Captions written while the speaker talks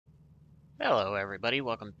Hello everybody,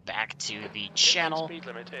 welcome back to the channel. Speed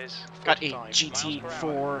limit is Got a 45 miles per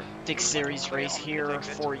hour. GT4 Fix Series race here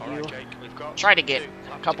for you. Alright, Jake, we've got Tried to get 2 a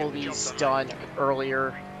laps to couple get of the job these done. done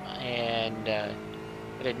earlier, and it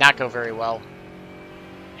did not go very well.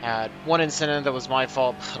 Had one incident that was my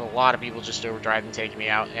fault, but a lot of people just overdriving taking me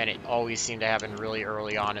out, and it always seemed to happen really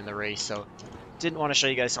early on in the race, so didn't want to show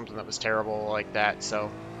you guys something that was terrible like that. So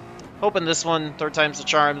hoping this one, third time's the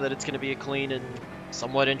charm, that it's going to be a clean and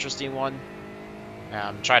somewhat interesting one.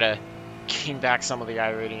 Try to gain back some of the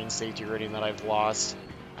iRating and safety rating that I've lost.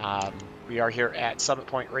 We are here at Summit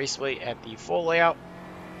Point Raceway at the full layout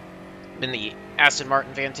in the Aston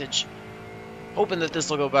Martin Vantage. Hoping that this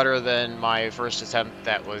will go better than my first attempt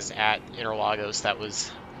that was at Interlagos. That was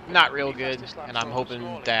not real good, and I'm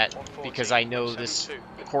hoping that because I know this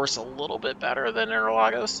course a little bit better than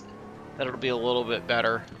Interlagos, that it'll be a little bit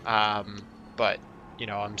better. But, you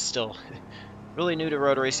know, I'm still really new to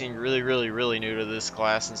road racing, really new to this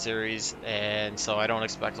class and series, and so I don't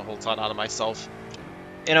expect a whole ton out of myself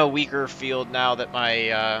in a weaker field now that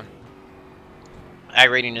my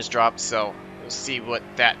iRating has dropped, so we'll see what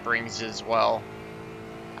that brings as well.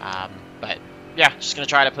 But yeah, just gonna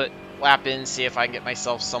try to put lap in, see if I can get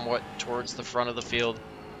myself somewhat towards the front of the field.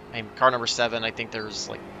 I'm car number 7, I think there's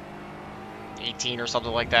like 18 or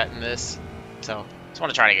something like that in this, so just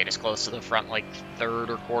want to try to get as close to the front, like third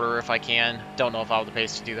or quarter if I can. Don't know if I'll have the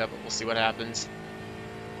pace to do that, but we'll see what happens.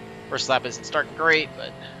 First lap isn't starting great, but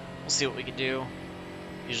we'll see what we can do.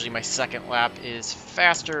 Usually my second lap is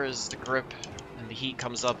faster as the grip and the heat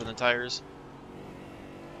comes up in the tires.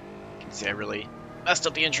 You can see I really messed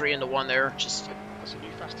up the entry into one there. Just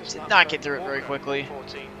did not get through it very quickly.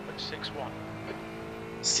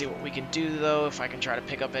 See what we can do though, if I can try to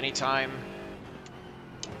pick up any time.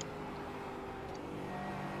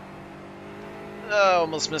 Oh,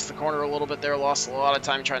 almost missed the corner a little bit there. Lost a lot of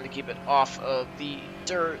time trying to keep it off of the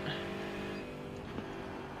dirt.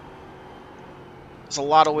 There's a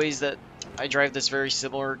lot of ways that I drive this very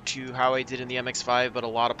similar to how I did in the MX-5, but a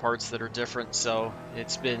lot of parts that are different. So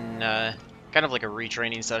it's been kind of like a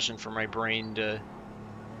retraining session for my brain to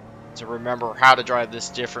remember how to drive this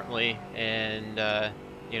differently and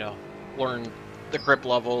you know, learn the grip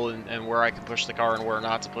level and where I can push the car and where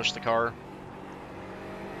not to push the car.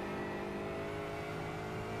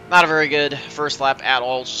 Not a very good first lap at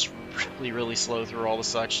all, just really slow through all the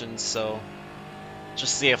sections, so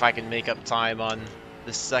just see if I can make up time on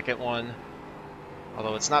this second one.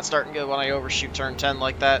 Although it's not starting good when I overshoot turn 10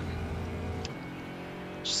 like that.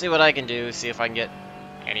 Just see what I can do, see if I can get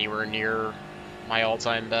anywhere near my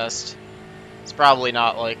all-time best. It's probably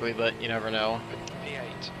not likely, but you never know.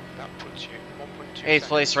 8th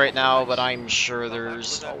place right now, but I'm sure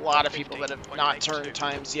there's a lot of people that have not turned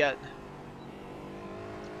times yet.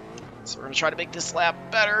 So we're going to try to make this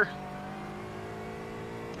lap better.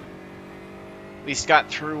 At least got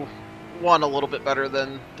through one a little bit better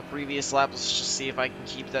than the previous lap. Let's just see if I can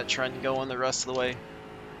keep that trend going the rest of the way.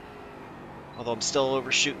 Although I'm still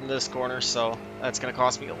overshooting this corner, so that's going to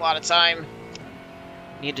cost me a lot of time.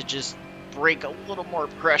 Need to just brake a little more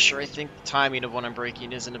pressure. I think the timing of when I'm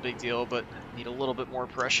braking isn't a big deal, but need a little bit more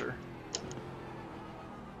pressure.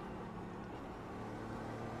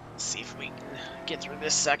 Let's see if we can get through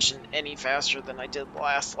this section any faster than I did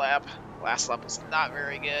last lap. Last lap was not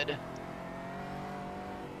very good.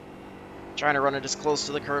 Trying to run it as close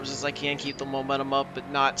to the curbs as I can, keep the momentum up,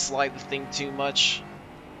 but not slide the thing too much,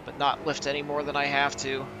 but not lift any more than I have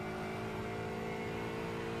to.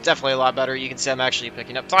 Definitely a lot better. You can see I'm actually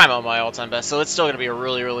picking up time on my all-time best, so it's still going to be a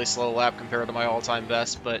really slow lap compared to my all-time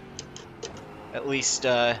best, but at least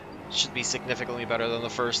should be significantly better than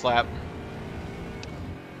the first lap.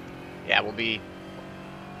 Yeah, we'll be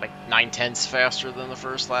like 9/10 faster than the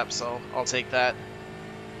first lap, so I'll take that.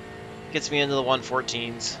 Gets me into the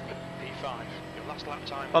 114s.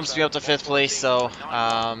 Bumps me up to 5th place, so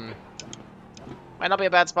might not be a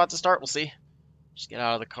bad spot to start. We'll see. Just get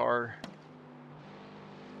out of the car.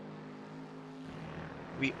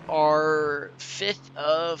 We are 5th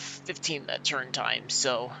of 15 that turn time,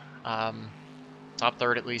 so top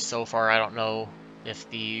 3rd at least so far. I don't know if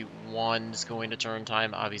the one's going to turn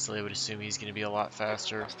time. Obviously, I would assume he's going to be a lot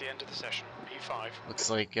faster. That's the end of the session. P5. Looks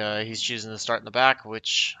like he's choosing to start in the back,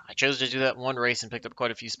 which I chose to do that in one race and picked up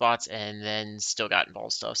quite a few spots, and then still got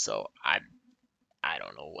involved stuff. So I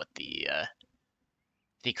don't know what the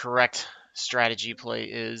correct strategy play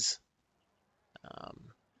is.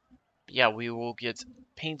 Yeah, we will get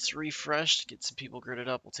paints refreshed, get some people gridded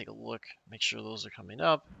up. We'll take a look, make sure those are coming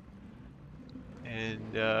up,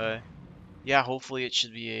 and yeah, hopefully it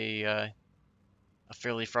should be a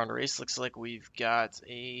fairly fun race. Looks like we've got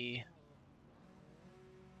a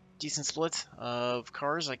decent split of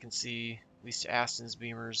cars. I can see at least Astons,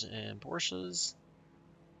 Beamers, and Porsches.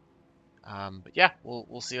 But yeah,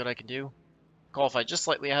 we'll see what I can do. Qualified just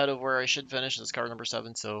slightly ahead of where I should finish. This car number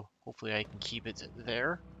 7, so hopefully I can keep it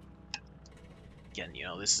there. Again, you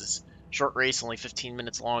know, this is short race, only 15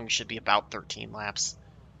 minutes long. Should be about 13 laps,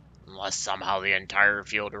 unless somehow the entire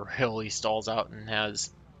field really stalls out and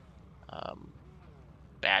has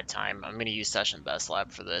bad time. I'm going to use session best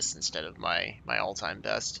lap for this instead of my all-time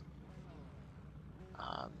best.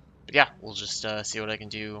 But yeah, we'll just see what I can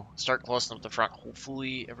do. Start close enough to the front.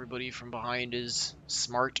 Hopefully everybody from behind is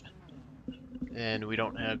smart and we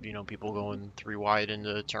don't have, you know, people going 3 wide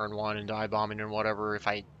into turn 1 and dive bombing and whatever. If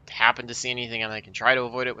I happen to see anything and I can try to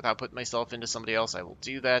avoid it without putting myself into somebody else, I will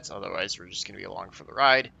do that. Otherwise, we're just going to be along for the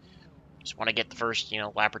ride. Just want to get the first, you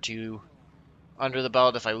know, lap or 2 under the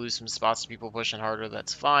belt. If I lose some spots to people pushing harder,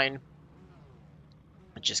 that's fine.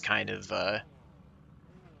 Just kind of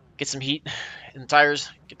get some heat in the tires,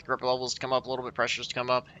 get the grip levels to come up a little bit, pressures to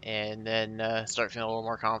come up, and then start feeling a little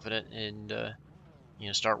more confident and you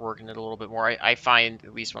know, start working it a little bit more. I find,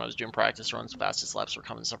 at least when I was doing practice runs, fastest laps were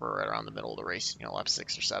coming somewhere right around the middle of the race, you know, lap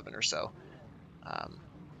 6 or 7 or so.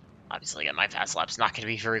 Obviously, again, my fast lap's not going to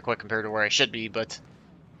be very quick compared to where I should be, but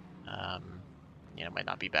you know, it might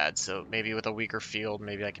not be bad. So maybe with a weaker field,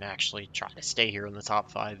 maybe I can actually try to stay here in the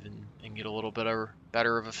top 5 and get a little bit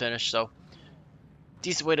better of a finish. So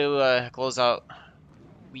decent way to close out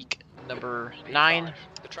week number 9.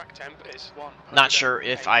 The track temp is 1. Not sure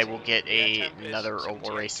if I will get another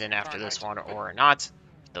oval race in after this one or not.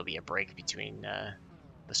 There'll be a break between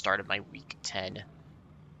the start of my week 10.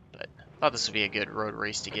 But I thought this would be a good road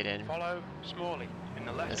race to get in. Follow Smalley in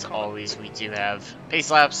the left. As always, we do have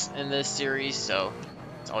pace laps in this series, so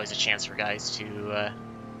it's always a chance for guys to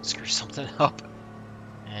screw something up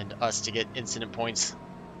and us to get incident points.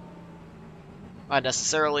 Not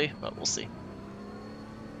necessarily, but we'll see.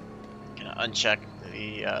 Gonna uncheck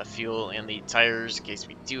the fuel and the tires in case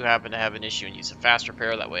we do happen to have an issue and use a fast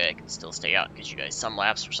repair. That way I can still stay out and get you guys some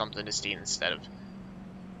laps or something to see instead of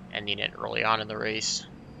ending it early on in the race.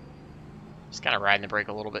 Just kind of riding the brake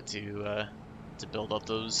a little bit to build up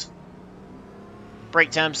those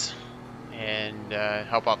brake temps and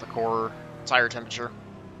help out the core tire temperature.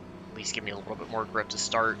 At least give me a little bit more grip to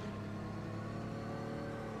start.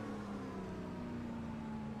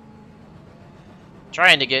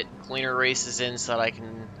 Trying to get cleaner races in so that I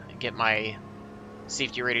can get my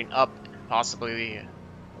safety rating up, possibly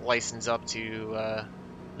license up to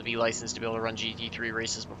the B license to be able to run GT3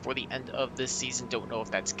 races before the end of this season. Don't know if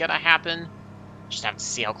that's gonna happen. Just have to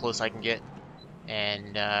see how close I can get.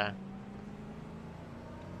 And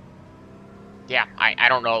yeah, I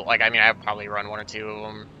don't know. Like, I mean, I'll probably run 1 or 2 of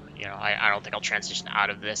them. You know, I don't think I'll transition out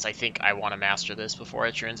of this. I think I want to master this before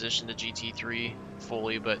I transition to GT3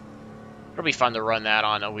 fully, but it'll be fun to run that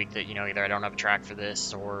on a week that, you know, either I don't have a track for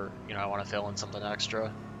this or, you know, I want to fill in something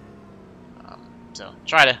extra. So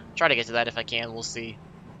try to get to that if I can. We'll see.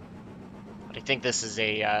 But I think this is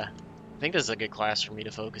a good class for me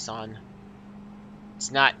to focus on.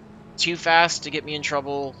 It's not too fast to get me in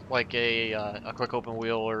trouble like a quick open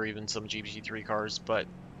wheel or even some GT3 cars, but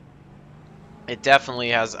it definitely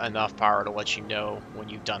has enough power to let you know when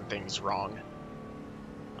you've done things wrong,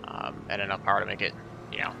 and enough power to make it,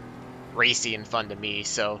 you know, racy and fun to me.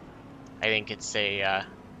 So I think it's a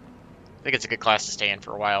good class to stay in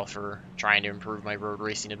for a while for trying to improve my road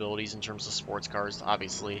racing abilities in terms of sports cars.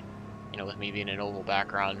 Obviously, you know, with me being an oval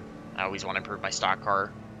background, I always want to improve my stock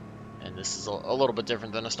car, and this is a little bit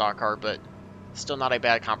different than a stock car, but still not a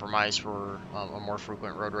bad compromise for a more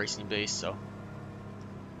frequent road racing base. So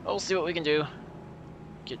we'll see what we can do.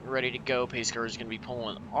 Getting ready to go. Pace car is going to be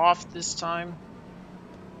pulling off this time.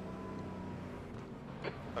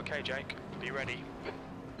 Okay, Jake, be ready.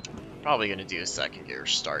 Probably going to do a second gear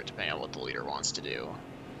start, depending on what the leader wants to do.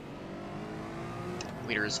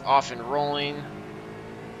 Leader is off and rolling.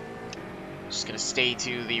 Just going to stay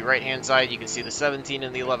to the right-hand side. You can see the 17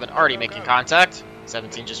 and the 11 already making contact.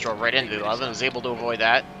 17 just drove right into the 11, was able to avoid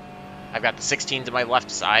that. I've got the 16 to my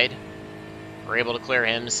left side. We're able to clear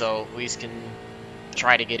him, so at least can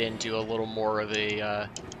try to get into a little more of a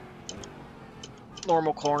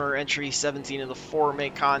normal corner entry. 17 and the 4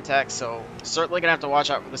 make contact, so certainly gonna have to watch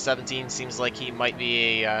out for the 17. Seems like he might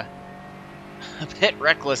be a bit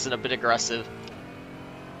reckless and a bit aggressive.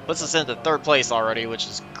 Puts us into 3rd place already, which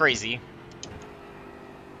is crazy.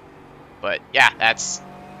 But yeah, that's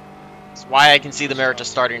why I can see the merit to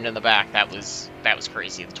starting in the back. That was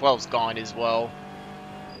crazy. The 12's gone as well.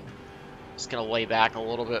 Just gonna lay back a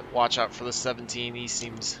little bit. Watch out for the 17. He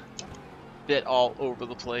seems a bit all over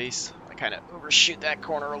the place. I kind of overshoot that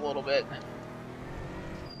corner a little bit.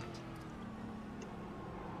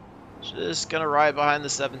 Just gonna ride behind the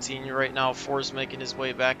 17 right now. 4's making his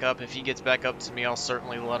way back up. If he gets back up to me, I'll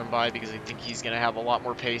certainly let him by because I think he's gonna have a lot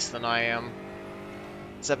more pace than I am.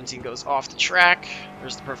 17 goes off the track.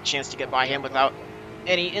 There's the perfect chance to get by him without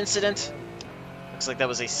any incident. Looks like that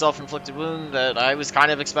was a self-inflicted wound that I was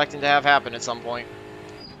kind of expecting to have happen at some point.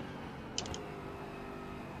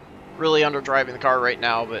 Really underdriving the car right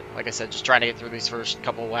now, but like I said, just trying to get through these first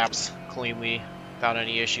couple laps cleanly without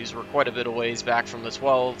any issues. We're quite a bit of ways back from the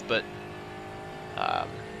 12, but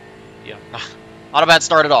yeah, not a bad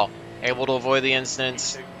start at all. Able to avoid the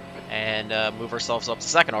incidents and move ourselves up to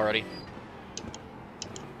second already.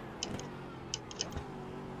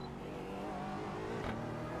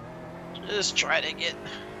 Just try to get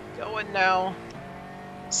going now.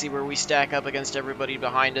 See where we stack up against everybody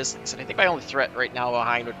behind us. So I think my only threat right now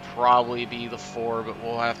behind would probably be the 4, but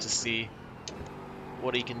we'll have to see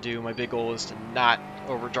what he can do. My big goal is to not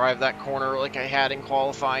overdrive that corner like I had in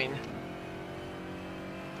qualifying.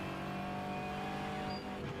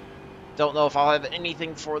 Don't know if I'll have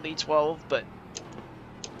anything for the 12, but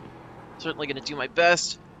certainly going to do my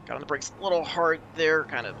best. Got on the brakes a little hard there,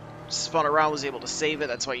 kind of spun around, was able to save it.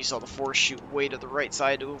 That's why you saw the 4 shoot way to the right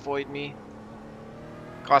side to avoid me.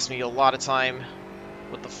 Cost me a lot of time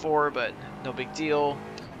with the 4, but no big deal.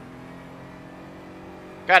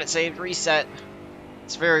 Got it saved, reset.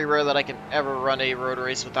 It's very rare that I can ever run a road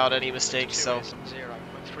race without any mistakes, so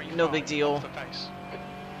no big deal.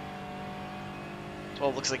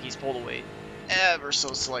 12 looks like he's pulled away ever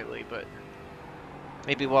so slightly, but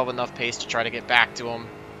maybe we'll have enough pace to try to get back to him.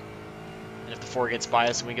 And if the 4 gets by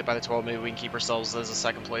us and we get by the 12, maybe we can keep ourselves as a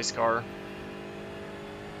second place car.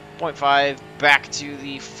 0.5 back to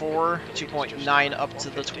the 4, 2.9 up to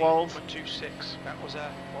the 12. If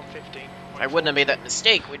I wouldn't have made that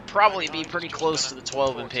mistake, we'd probably be pretty close to the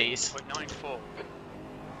 12 in pace.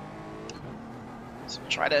 So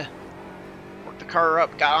try to work the car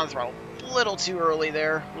up. Got on the throttle a little too early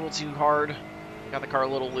there, a little too hard. Got the car a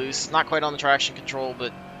little loose. Not quite on the traction control,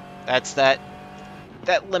 but that's that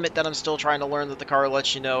limit that I'm still trying to learn, that the car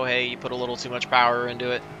lets you know, hey, you put a little too much power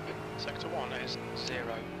into it. Sector 1 is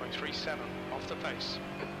 0.37 off the pace.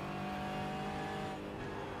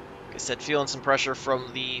 Like I said, feeling some pressure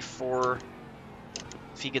from the 4.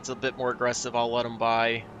 If he gets a bit more aggressive, I'll let him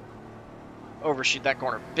by. Overshoot that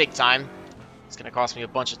corner big time. It's going to cost me a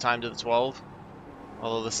bunch of time to the 12.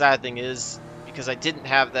 Although the sad thing is, because I didn't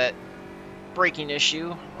have that braking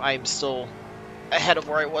issue, I'm still ahead of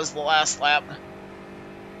where I was the last lap.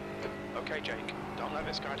 Okay, Jake, don't let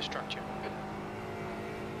this guy distract you.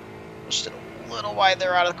 Pushed it a little wide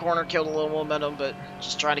there out of the corner, killed a little momentum, but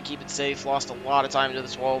just trying to keep it safe. Lost a lot of time to the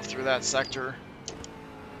 12 through that sector.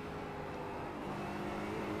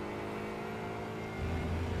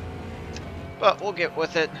 But we'll get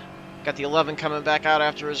with it. Got the 11 coming back out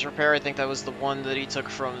after his repair. I think that was the one that he took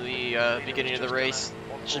from the beginning of the race.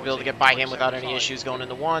 Should be able to get by him without any issues going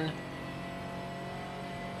into 1.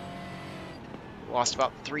 Lost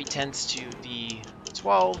about 0.3 to the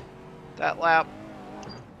 12 that lap.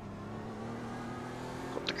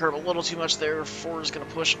 Clipped the curb a little too much there. 4 is going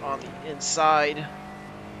to push on the inside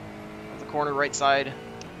of the corner, right side.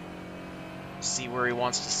 See where he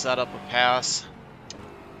wants to set up a pass.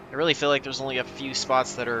 I really feel like there's only a few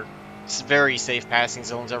spots that are very safe passing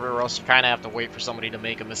zones. Everywhere else you kind of have to wait for somebody to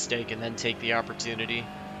make a mistake and then take the opportunity.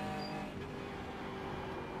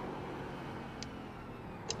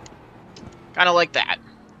 Kind of like that.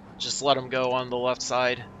 Just let him go on the left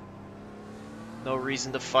side. No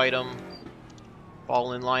reason to fight him.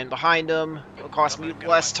 Fall in line behind him. It'll cost me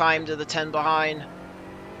less time to the 10 behind.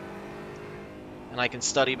 And I can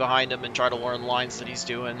study behind him and try to learn lines that he's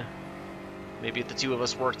doing. Maybe if the 2 of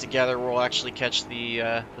us work together, we'll actually catch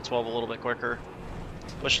the 12 a little bit quicker.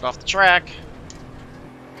 Push it off the track.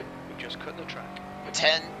 We just cut the track.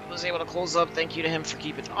 10 was able to close up. Thank you to him for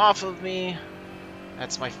keeping off of me.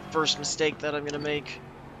 That's my first mistake that I'm going to make.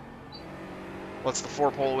 Lets the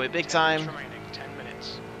 4 pull away big time. 10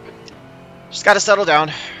 minutes. Just got to settle down,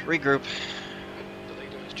 regroup. The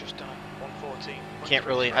leader has just done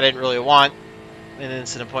 114. I didn't really want an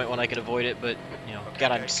incident point when I could avoid it, but, you know,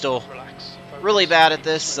 again, I'm still really bad at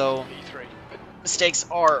this, so mistakes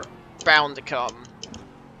are bound to come.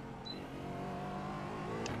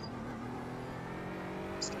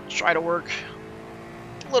 Just gonna try to work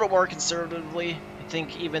a little more conservatively. I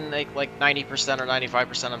think even like 90% or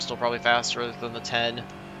 95%, I'm still probably faster than the 10.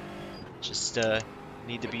 Just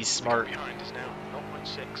need to be smart. Behind is now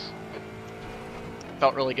 0.6.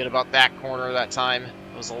 Felt really good about that corner that time.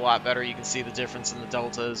 It was a lot better. You can see the difference in the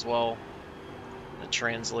delta as well. It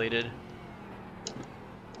translated.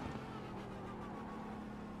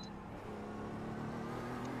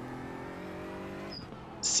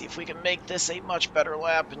 see if we can make this a much better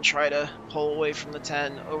lap and try to pull away from the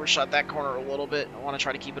 10. Overshot that corner a little bit. I want to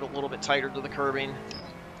try to keep it a little bit tighter to the curbing.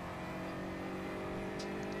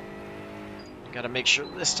 Got to make sure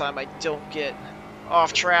this time I don't get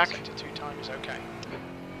off track. Two times, okay.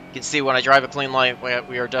 You can see when I drive a clean line,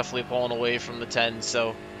 we are definitely pulling away from the 10,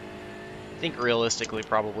 so I think realistically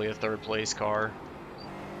probably a third place car.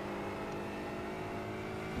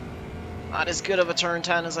 Not as good of a turn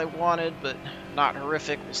 10 as I wanted, but not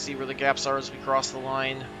horrific. We'll see where the gaps are as we cross the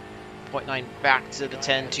line. 0.9 back to the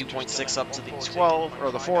 10, 2.6 up to the 12,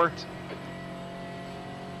 or the 4.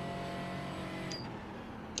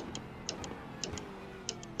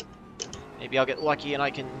 Maybe I'll get lucky and I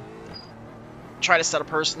can try to set a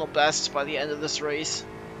personal best by the end of this race.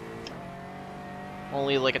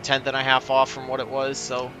 Only like a 10th and a half off from what it was,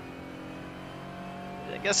 so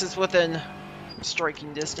I guess it's within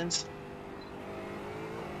striking distance.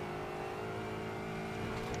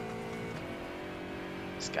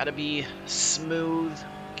 It's got to be smooth,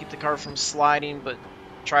 keep the car from sliding, but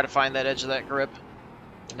try to find that edge of that grip,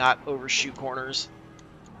 not overshoot corners.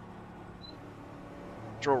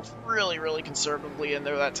 Drove really, really conservatively in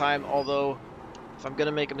there that time, although if I'm going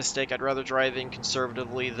to make a mistake, I'd rather drive in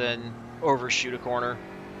conservatively than overshoot a corner.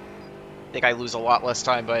 I think I lose a lot less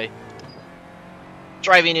time by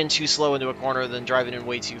driving in too slow into a corner than driving in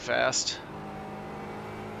way too fast.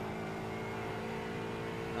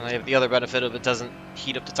 And I have the other benefit of it doesn't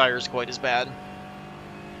heat up the tires quite as bad.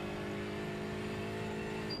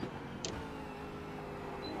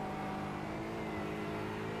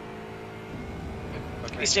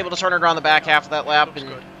 He's able to turn it around the back half of that lap and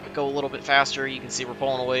go a little bit faster. You can see we're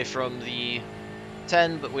pulling away from the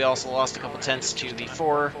 10, but we also lost a couple tenths to the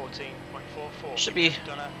 4. Should be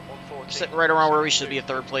sitting right around where we should be, a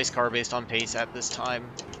third place car based on pace at this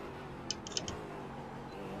time.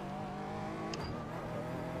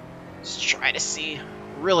 Let's try to see.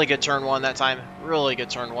 Really good turn 1 that time. Really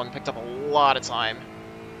good turn 1. Picked up a lot of time.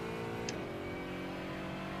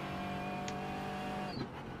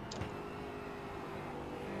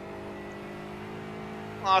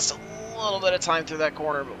 Lost a little bit of time through that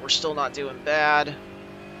corner, but we're still not doing bad.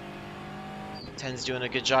 10's doing a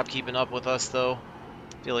good job keeping up with us, though.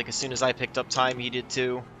 Feel like as soon as I picked up time, he did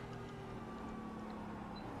too.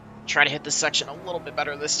 Try to hit this section a little bit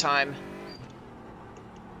better this time.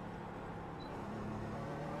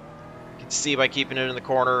 You can see by keeping it in the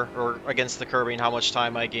corner or against the curbing how much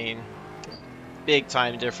time I gain. Big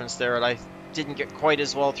time difference there, and I didn't get quite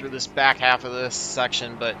as well through this back half of this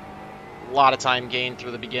section, but a lot of time gained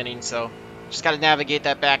through the beginning, so just got to navigate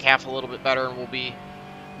that back half a little bit better and we'll be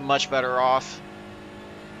much better off.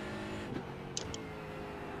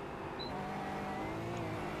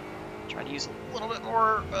 Trying to use a little bit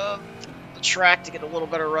more of the track to get a little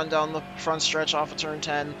better run down the front stretch off of turn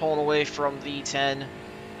 10, pulling away from the 10.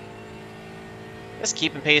 Just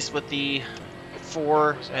keeping pace with the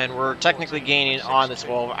 4, and we're technically gaining on the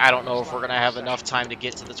 12. I don't know if we're going to have enough time to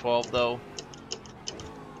get to the 12, though.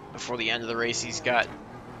 Before the end of the race, he's got a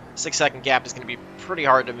 6-second gap is going to be pretty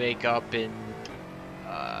hard to make up in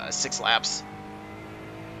 6 laps.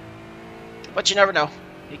 But you never know.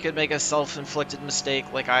 He could make a self-inflicted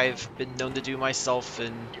mistake like I've been known to do myself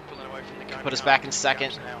and put us back in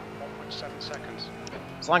second.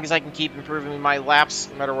 As long as I can keep improving my laps,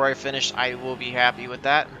 no matter where I finish, I will be happy with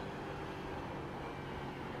that.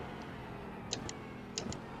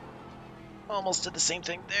 Almost did the same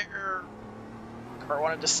thing there. Car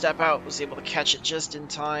wanted to step out, was able to catch it just in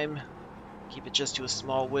time. Keep it just to a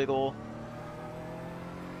small wiggle.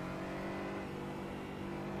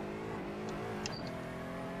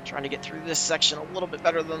 Trying to get through this section a little bit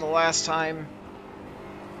better than the last time.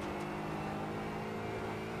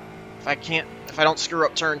 If I don't screw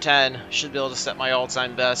up turn 10, I should be able to set my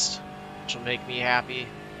all-time best, which will make me happy.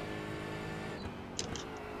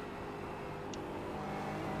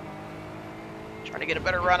 Trying to get a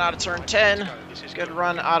better run out of turn 10. Good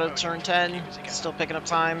run out of turn 10. Still picking up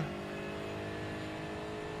time.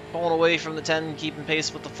 Pulling away from the 10, keeping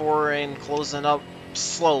pace with the 4, and closing up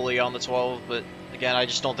slowly on the 12. But again, I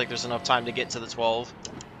just don't think there's enough time to get to the 12.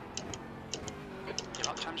 Your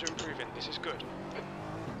lap times are improving. This is good.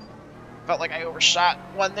 Felt like I overshot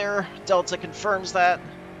one there. Delta confirms that.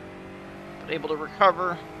 But able to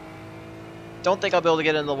recover. Don't think I'll be able to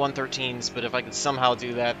get into the 113s, but if I could somehow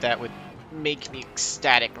do that, that would make me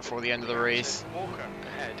ecstatic before the end of the race.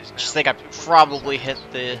 Just think I probably hit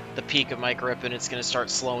the peak of my grip and it's going to start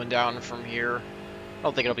slowing down from here. I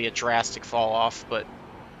don't think it'll be a drastic fall off, but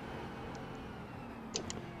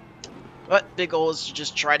big goal is to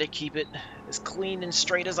just try to keep it as clean and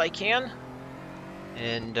straight as I can.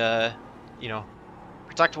 And, you know,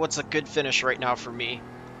 protect what's a good finish right now for me,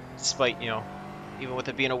 despite, you know, even with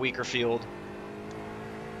it being a weaker field.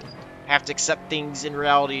 I have to accept things in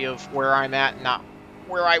reality of where I'm at, not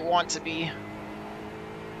where I want to be.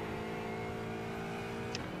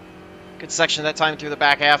 Good section that time through the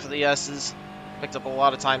back half of the S's. Picked up a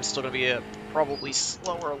lot of time. Still going to be a probably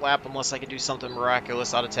slower lap unless I can do something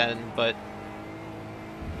miraculous out of 10, but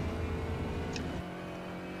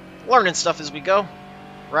learning stuff as we go.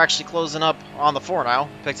 We're actually closing up on the 4 now.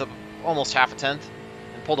 Picked up almost half a tenth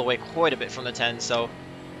and pulled away quite a bit from the 10, so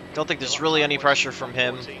don't think there's really any pressure from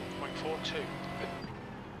him.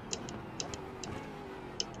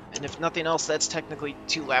 And if nothing else, that's technically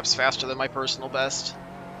 2 laps faster than my personal best.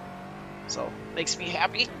 So, makes me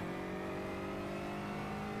happy.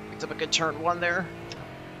 Picked up a good turn 1 there.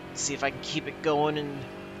 Let's see if I can keep it going and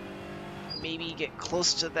maybe get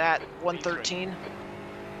close to that 113.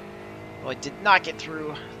 Well, I did not get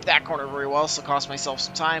through that corner very well, so cost myself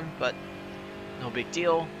some time, but no big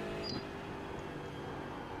deal.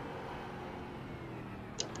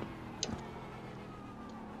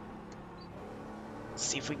 Let's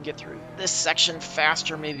see if we can get through this section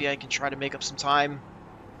faster. Maybe I can try to make up some time.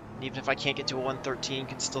 And even if I can't get to a 113,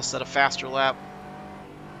 can still set a faster lap.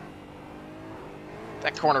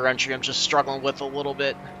 That corner entry I'm just struggling with a little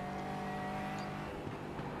bit.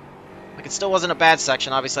 Like, it still wasn't a bad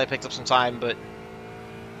section. Obviously I picked up some time, but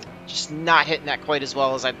just not hitting that quite as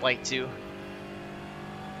well as I'd like to.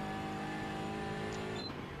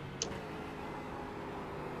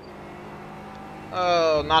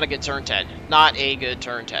 Oh, not a good turn 10. Not a good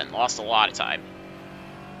turn 10. Lost a lot of time.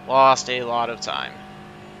 Lost a lot of time.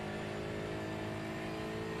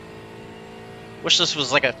 Wish this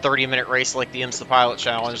was like a 30-minute race like the Insta Pilot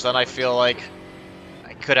Challenge. Then I feel like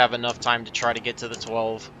I could have enough time to try to get to the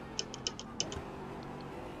 12.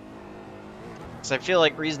 So I feel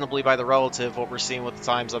like reasonably by the relative, what we're seeing with the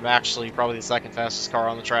times, I'm actually probably the second fastest car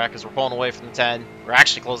on the track because we're pulling away from the 10. We're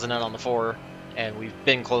actually closing in on the 4, and we've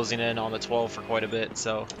been closing in on the 12 for quite a bit.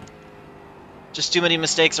 So just too many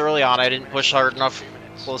mistakes early on. I didn't push hard enough,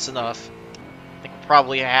 close enough. I think we'll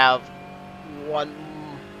probably have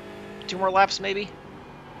 2 more laps maybe.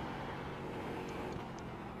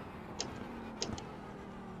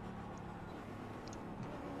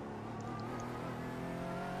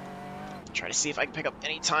 Try to see if I can pick up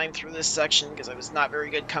any time through this section because I was not very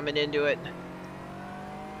good coming into it.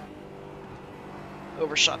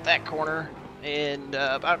 Overshot that corner and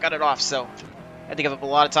about got it off, so I had to give up a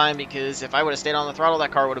lot of time because if I would have stayed on the throttle,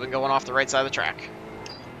 that car would have been going off the right side of the track.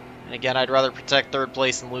 And again, I'd rather protect 3rd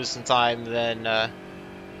place and lose some time than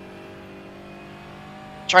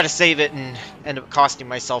try to save it and end up costing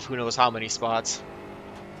myself who knows how many spots.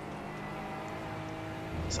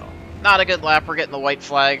 So, not a good lap. We're getting the white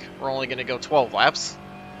flag. We're only going to go 12 laps.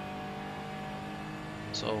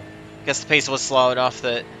 So, I guess the pace was slow enough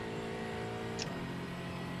that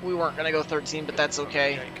we weren't going to go 13, but that's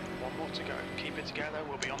okay. Jake, 1 more to go. Keep it together.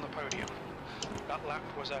 We'll be on the podium. That lap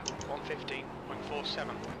was a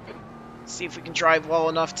 1:15.47. See if we can drive well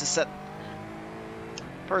enough to set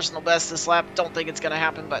personal best this lap. Don't think it's going to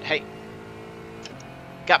happen, but hey,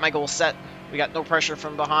 got my goal set. We got no pressure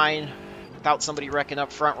from behind. Without somebody wrecking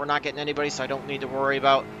up front, we're not getting anybody, so I don't need to worry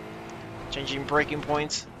about changing braking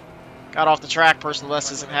points. Got off the track. Personal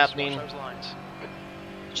best isn't happening.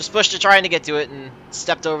 Just pushed to trying to get to it and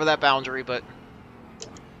stepped over that boundary, but if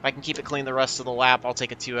I can keep it clean the rest of the lap, I'll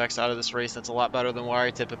take a 2x out of this race. That's a lot better than where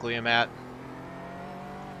I typically am at.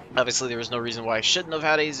 Obviously, there was no reason why I shouldn't have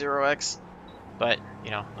had a 0x. But, you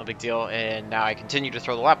know, no big deal, and now I continue to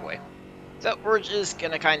throw the lap away. So we're just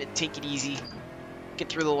going to kind of take it easy, get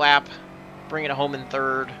through the lap, bring it home in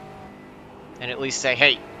 3rd, and at least say,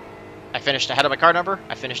 hey, I finished ahead of my car number,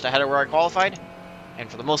 I finished ahead of where I qualified, and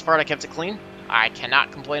for the most part I kept it clean. I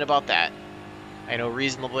cannot complain about that. I know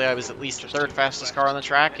reasonably I was at least the 3rd fastest car on the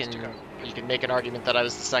track, and you can make an argument that I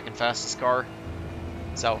was the 2nd fastest car.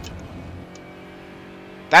 So,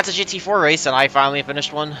 that's a GT4 race, and I finally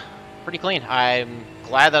finished one pretty clean. I'm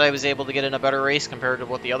glad that I was able to get in a better race compared to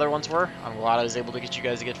what the other ones were. I'm glad I was able to get you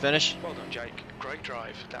guys a good finish. Well done, Jake. Great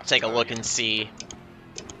drive. Take a look and see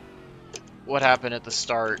what happened at the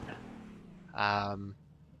start.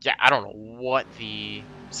 Yeah, I don't know what the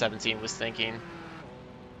 17 was thinking.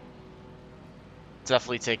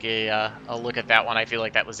 Definitely take a look at that one. I feel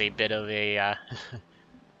like that was a bit of a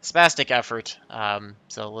spastic effort.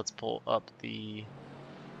 So let's pull up the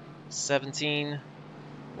 17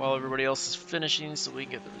 while everybody else is finishing so we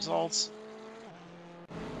can get the results.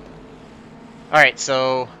 Alright,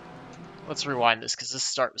 so let's rewind this because this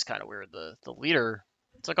start was kind of weird. The leader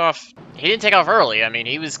took off. He didn't take off early. I mean,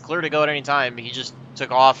 he was clear to go at any time. He just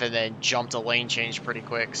took off and then jumped a lane change pretty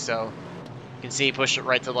quick. So you can see he pushed it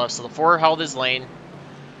right to the left. So the 4 held his lane.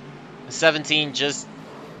 The 17 just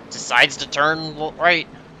decides to turn right.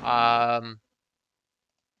 I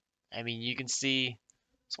mean, you can see.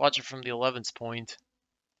 Let's watch it from the 11's point.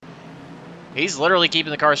 He's literally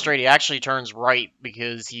keeping the car straight. He actually turns right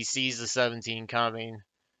because he sees the 17 coming.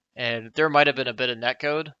 And there might have been a bit of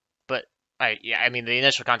netcode, but I mean, the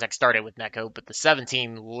initial contact started with netcode, but the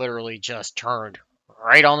 17 literally just turned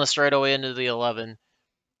right on the straightaway into the 11,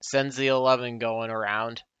 sends the 11 going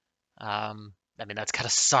around. I mean, that's gotta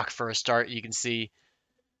suck for a start. You can see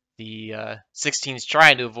the 16's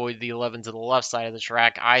trying to avoid the 11 to the left side of the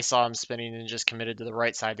track. I saw him spinning and just committed to the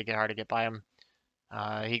right side to get hard to get by him.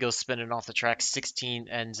 He goes spinning off the track. 16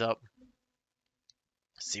 ends up.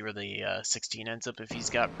 See where the 16 ends up if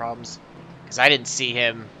he's got problems. Because I didn't see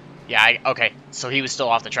him. Yeah, okay. So he was still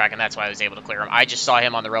off the track, and that's why I was able to clear him. I just saw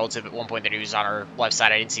him on the relative at one point that he was on our left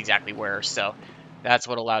side. I didn't see exactly where, so that's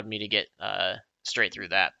what allowed me to get straight through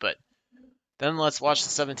that. But then let's watch the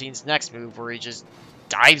 17's next move, where he just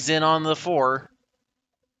dives in on the 4.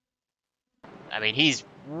 I mean, he's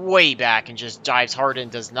way back and just dives hard in,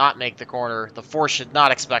 does not make the corner. The 4 should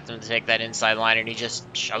not expect him to take that inside line, and he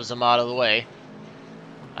just shoves him out of the way.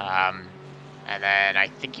 And then I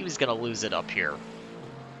think he was going to lose it up here.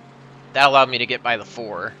 That allowed me to get by the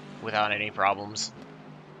 4 without any problems.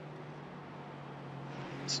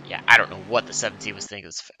 So, yeah, I don't know what the 17 was thinking. It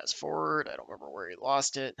was fast forward. I don't remember where he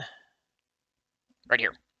lost it. Right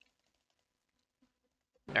here.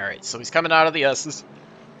 Alright, so he's coming out of the S's.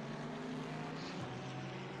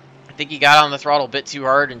 I think he got on the throttle a bit too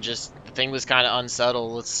hard and just the thing was kind of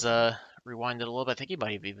unsettled. Let's rewind it a little bit. I think he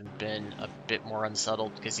might have even been a bit more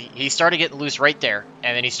unsettled because he started getting loose right there,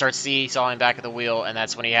 and then he starts seesawing back at the wheel, and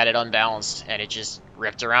that's when he had it unbalanced, and it just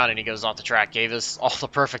ripped around, and he goes off the track. Gave us all the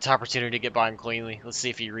perfect opportunity to get by him cleanly. Let's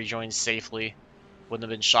see if he rejoins safely. Wouldn't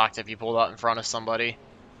have been shocked if he pulled out in front of somebody.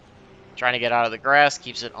 Trying to get out of the grass,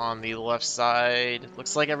 keeps it on the left side.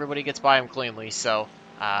 Looks like everybody gets by him cleanly, so...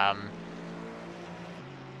 and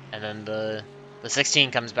then the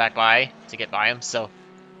 16 comes back by to get by him, so...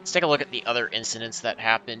 Let's take a look at the other incidents that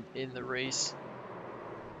happened in the race.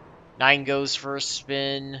 9 goes for a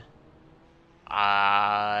spin. What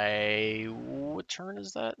turn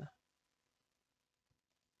is that?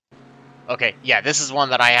 Okay, yeah, this is one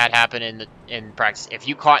that I had happen in practice. If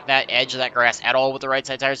you caught that edge of that grass at all with the right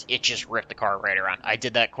side tires, it just ripped the car right around. I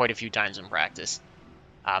did that quite a few times in practice.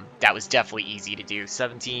 That was definitely easy to do.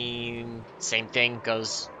 17, same thing,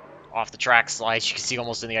 goes off the track, slides. You can see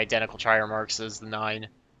almost in the identical tire marks as the 9.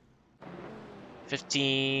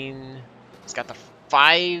 15, he's got the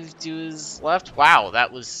 5 to his left. Wow,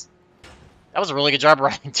 that was a really good job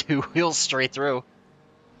riding 2 wheels straight through.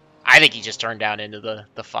 I think he just turned down into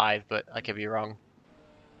the 5, but I could be wrong.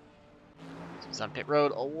 So he's on pit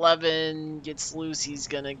road. 11 gets loose. He's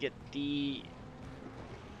gonna get the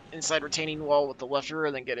inside retaining wall with the left rear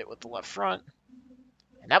and then get it with the left front.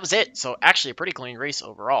 And that was it. So actually a pretty clean race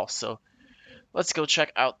overall. So let's go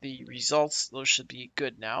check out the results. Those should be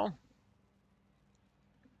good now.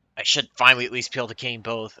 I should finally at least be able to gain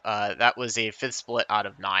both. That was a 5th split out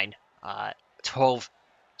of 9.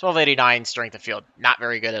 1289 strength of field. Not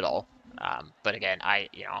very good at all. But again,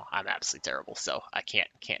 I'm absolutely terrible, so I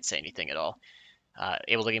can't say anything at all.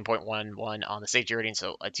 Able to gain 0.11 on the safety rating,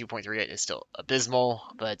 so a 2.38 is still abysmal,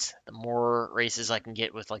 but the more races I can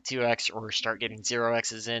get with like 2x or start getting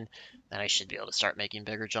 0x's in, then I should be able to start making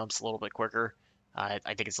bigger jumps a little bit quicker. I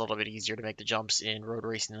think it's a little bit easier to make the jumps in road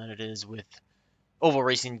racing than it is with oval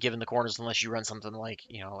racing, given the corners, unless you run something like,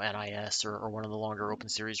 NIS or one of the longer open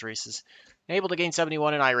series races. Able to gain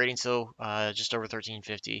 71 in iRating, so just over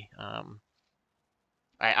 1350.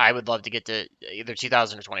 I would love to get to either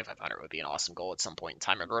 2,000 or 2,500 would be an awesome goal at some point in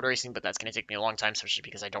time in road racing, but that's going to take me a long time, especially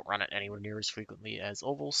because I don't run it anywhere near as frequently as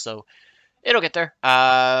oval, so it'll get there.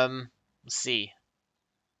 Let's see.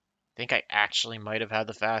 I think I actually might have had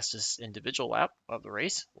the fastest individual lap of the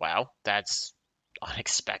race. Wow, that's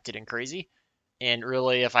unexpected and crazy. And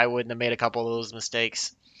really, if I wouldn't have made a couple of those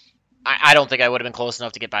mistakes, I don't think I would have been close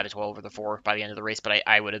enough to get by the 12 or the 4 by the end of the race, but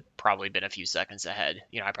I would have probably been a few seconds ahead.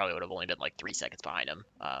 I probably would have only been like 3 seconds behind him,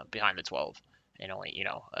 behind the 12, and only,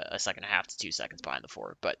 a second and a half to 2 seconds behind the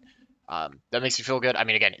 4. But that makes me feel good. I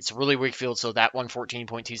mean, again, it's a really weak field, so that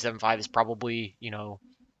 114.275 is probably, a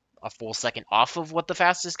full second off of what the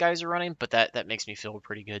fastest guys are running, but that makes me feel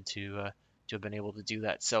pretty good to to have been able to do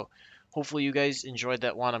that. So hopefully you guys enjoyed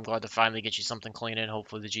that one. I'm glad to finally get you something clean in.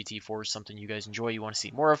 Hopefully the GT4 is something you guys enjoy, you want to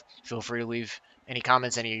see more of. Feel free to leave any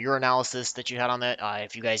comments, any of your analysis that you had on that.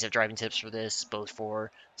 If you guys have driving tips for this, both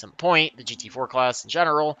for some point, the GT4 class in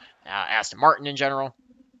general, Aston Martin in general.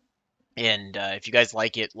 And if you guys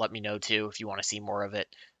like it, let me know too if you want to see more of it.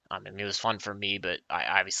 I mean, it was fun for me, but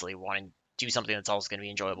I obviously want to do something that's also going to be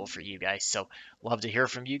enjoyable for you guys. So love to hear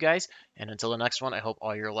from you guys. And until the next one, I hope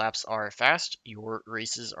all your laps are fast, your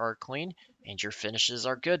races are clean, and your finishes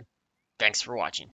are good. Thanks for watching.